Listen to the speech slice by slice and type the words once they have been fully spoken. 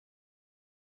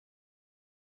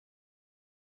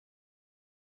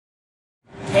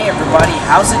everybody,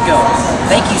 how's it going?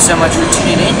 Thank you so much for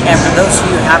tuning in, and for those of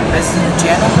you who haven't visited the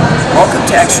channel, welcome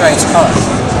to X Ride's Hub.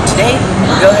 Today,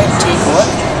 we'll go ahead and take a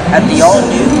look at the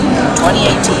all-new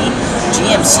 2018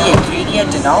 GMC Acadia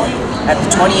Denali at the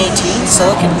 2018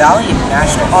 Silicon Valley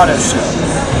International Auto Show.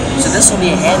 So this will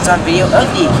be a hands-on video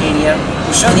of the Acadia.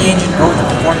 We'll show the engine both the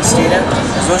performance data,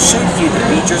 as well as show you the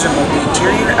features of both the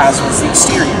interior as well as the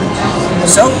exterior.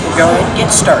 So, we'll go ahead and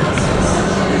get started.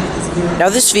 Now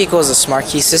this vehicle is a smart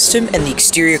key system, and the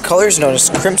exterior color is known as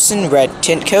Crimson Red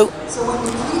Tint Coat,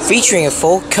 featuring a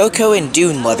full cocoa and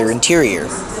dune leather interior.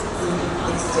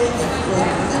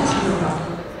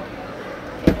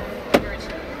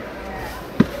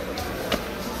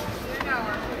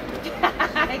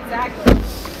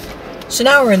 So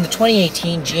now we're in the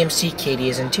 2018 GMC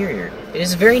Acadia's interior. It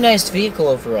is a very nice vehicle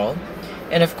overall,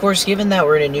 and of course, given that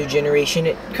we're in a new generation,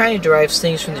 it kind of derives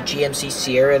things from the GMC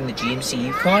Sierra and the GMC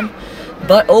Yukon,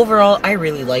 but overall, I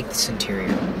really like this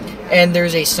interior. And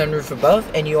there's a sunroof above,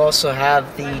 and you also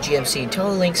have the GMC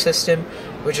IntelliLink system,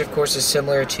 which of course is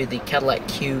similar to the Cadillac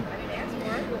Cube,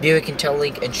 Buick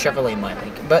IntelliLink, and Chevrolet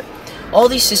MyLink. But all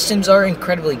these systems are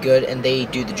incredibly good, and they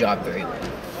do the job very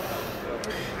well.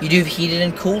 You do have heated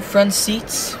and cooled front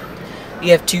seats. You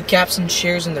have two captain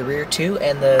chairs in the rear too,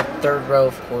 and the third row,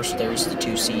 of course, there's the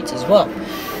two seats as well.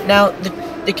 Now, the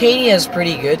Acadia is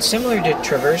pretty good, similar to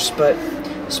Traverse, but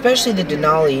especially the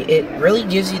Denali, it really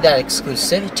gives you that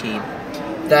exclusivity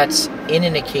that's in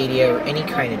an Acadia or any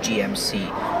kind of GMC.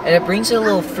 And it brings it a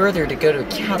little further to go to a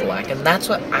Cadillac, and that's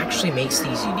what actually makes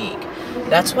these unique.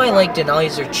 That's why I like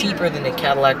Denalis. Are cheaper than a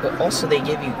Cadillac, but also they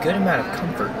give you a good amount of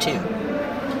comfort too.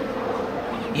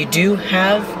 You do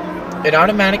have an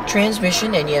automatic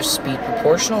transmission, and you have speed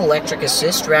proportional, electric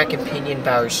assist, rack and pinion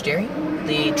power steering.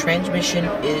 The transmission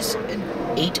is an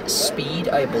 8-speed,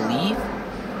 I believe,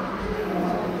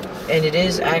 and it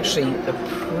is actually a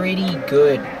pretty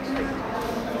good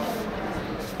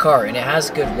car, and it has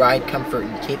good ride comfort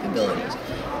and capabilities.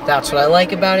 That's what I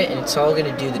like about it, and it's all going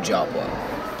to do the job well.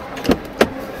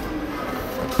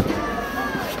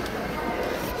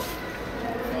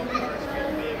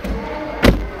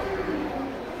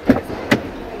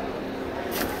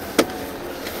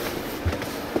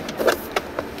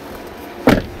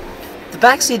 The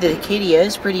backseat of the Acadia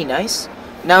is pretty nice.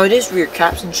 Now it is rear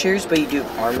captain chairs, but you do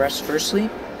have armrests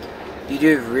firstly. You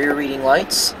do have rear reading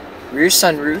lights, rear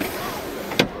sunroof,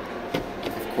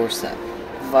 of course that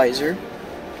visor,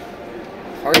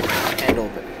 hard handle,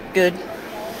 but good.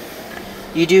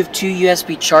 You do have two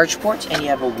USB charge ports, and you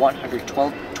have a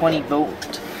 120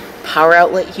 volt power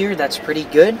outlet here. That's pretty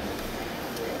good.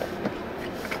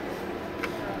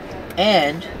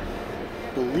 And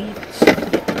I believe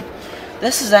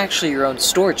this is actually your own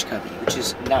storage cubby, which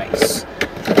is nice,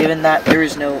 given that there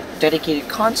is no dedicated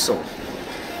console.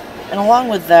 And along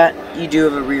with that, you do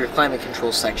have a rear climate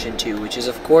control section too, which is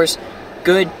of course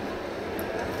good,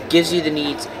 gives you the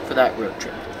needs for that road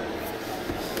trip.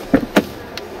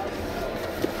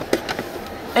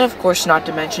 And of course, not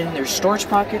to mention, there's storage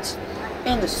pockets,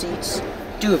 and the seats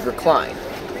do have recline,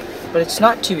 but it's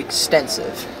not too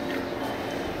extensive.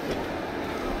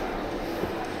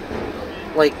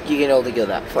 Like, you can only go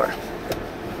that far.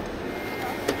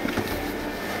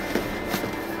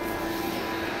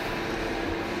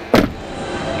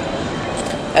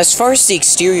 As far as the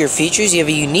exterior features, you have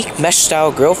a unique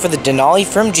mesh-style grille for the Denali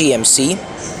from GMC,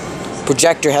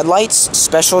 projector headlights,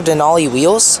 special Denali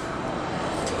wheels,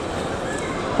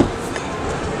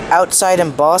 outside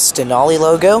embossed Denali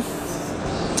logo,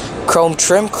 chrome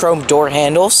trim, chrome door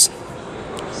handles,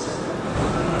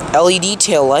 LED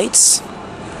tail lights,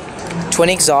 twin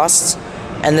exhausts,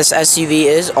 and this SUV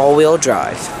is all-wheel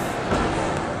drive.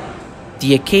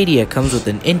 The Acadia comes with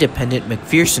an independent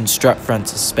McPherson strut front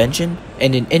suspension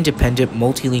and an independent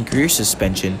multi-link rear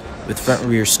suspension with front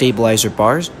rear stabilizer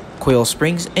bars, coil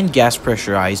springs, and gas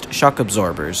pressurized shock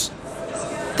absorbers.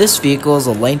 This vehicle has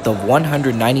a length of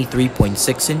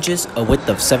 193.6 inches, a width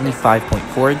of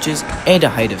 75.4 inches, and a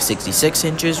height of 66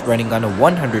 inches, running on a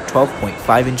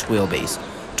 112.5-inch wheelbase.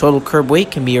 Total curb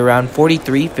weight can be around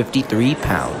 43-53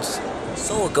 pounds.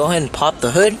 So we'll go ahead and pop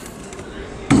the hood.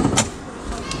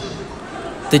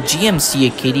 The GMC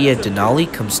Acadia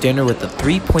Denali comes standard with a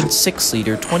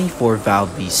 3.6-liter 24-valve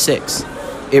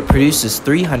V6. It produces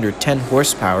 310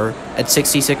 horsepower at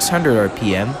 6,600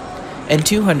 RPM and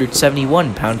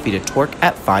 271 pound-feet of torque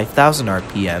at 5,000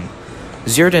 RPM.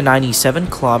 0 to 97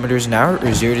 kilometers an hour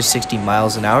or 0 to 60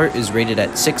 miles an hour is rated at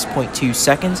 6.2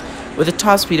 seconds with a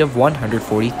top speed of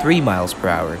 143 miles per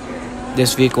hour.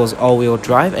 This vehicle is all-wheel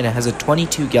drive, and it has a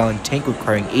 22-gallon tank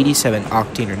requiring 87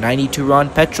 octane or 92 RON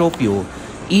petrol fuel,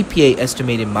 EPA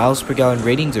estimated miles per gallon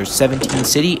ratings are 17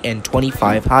 city and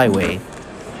 25 highway.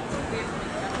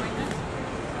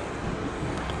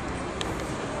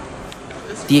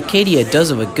 The Acadia does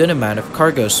have a good amount of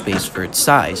cargo space for its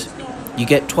size. You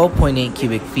get 12.8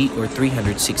 cubic feet or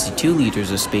 362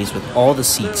 liters of space with all the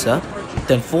seats up.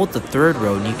 Then fold the third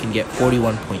row and you can get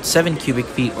 41.7 cubic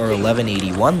feet or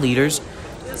 1181 liters.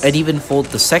 And even fold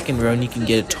the second row and you can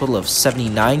get a total of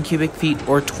 79 cubic feet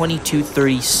or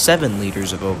 2237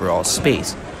 liters of overall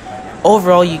space.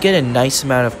 Overall, you get a nice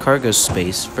amount of cargo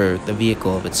space for the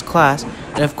vehicle of its class,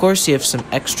 and of course you have some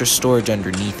extra storage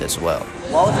underneath as well.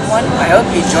 Well everyone, I hope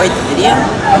you enjoyed the video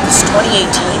of this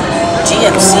 2018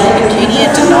 GMC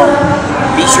Acadia Denali.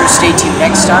 Be sure to stay tuned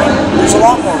next time. There's a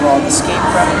lot more where all this came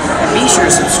from, and be sure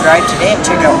to subscribe today and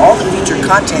check out all the featured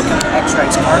content coming to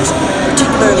X-Ride's cars,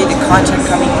 particularly the content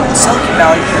coming from the Silicon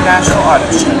Valley International Auto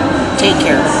Show. Take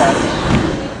care everybody.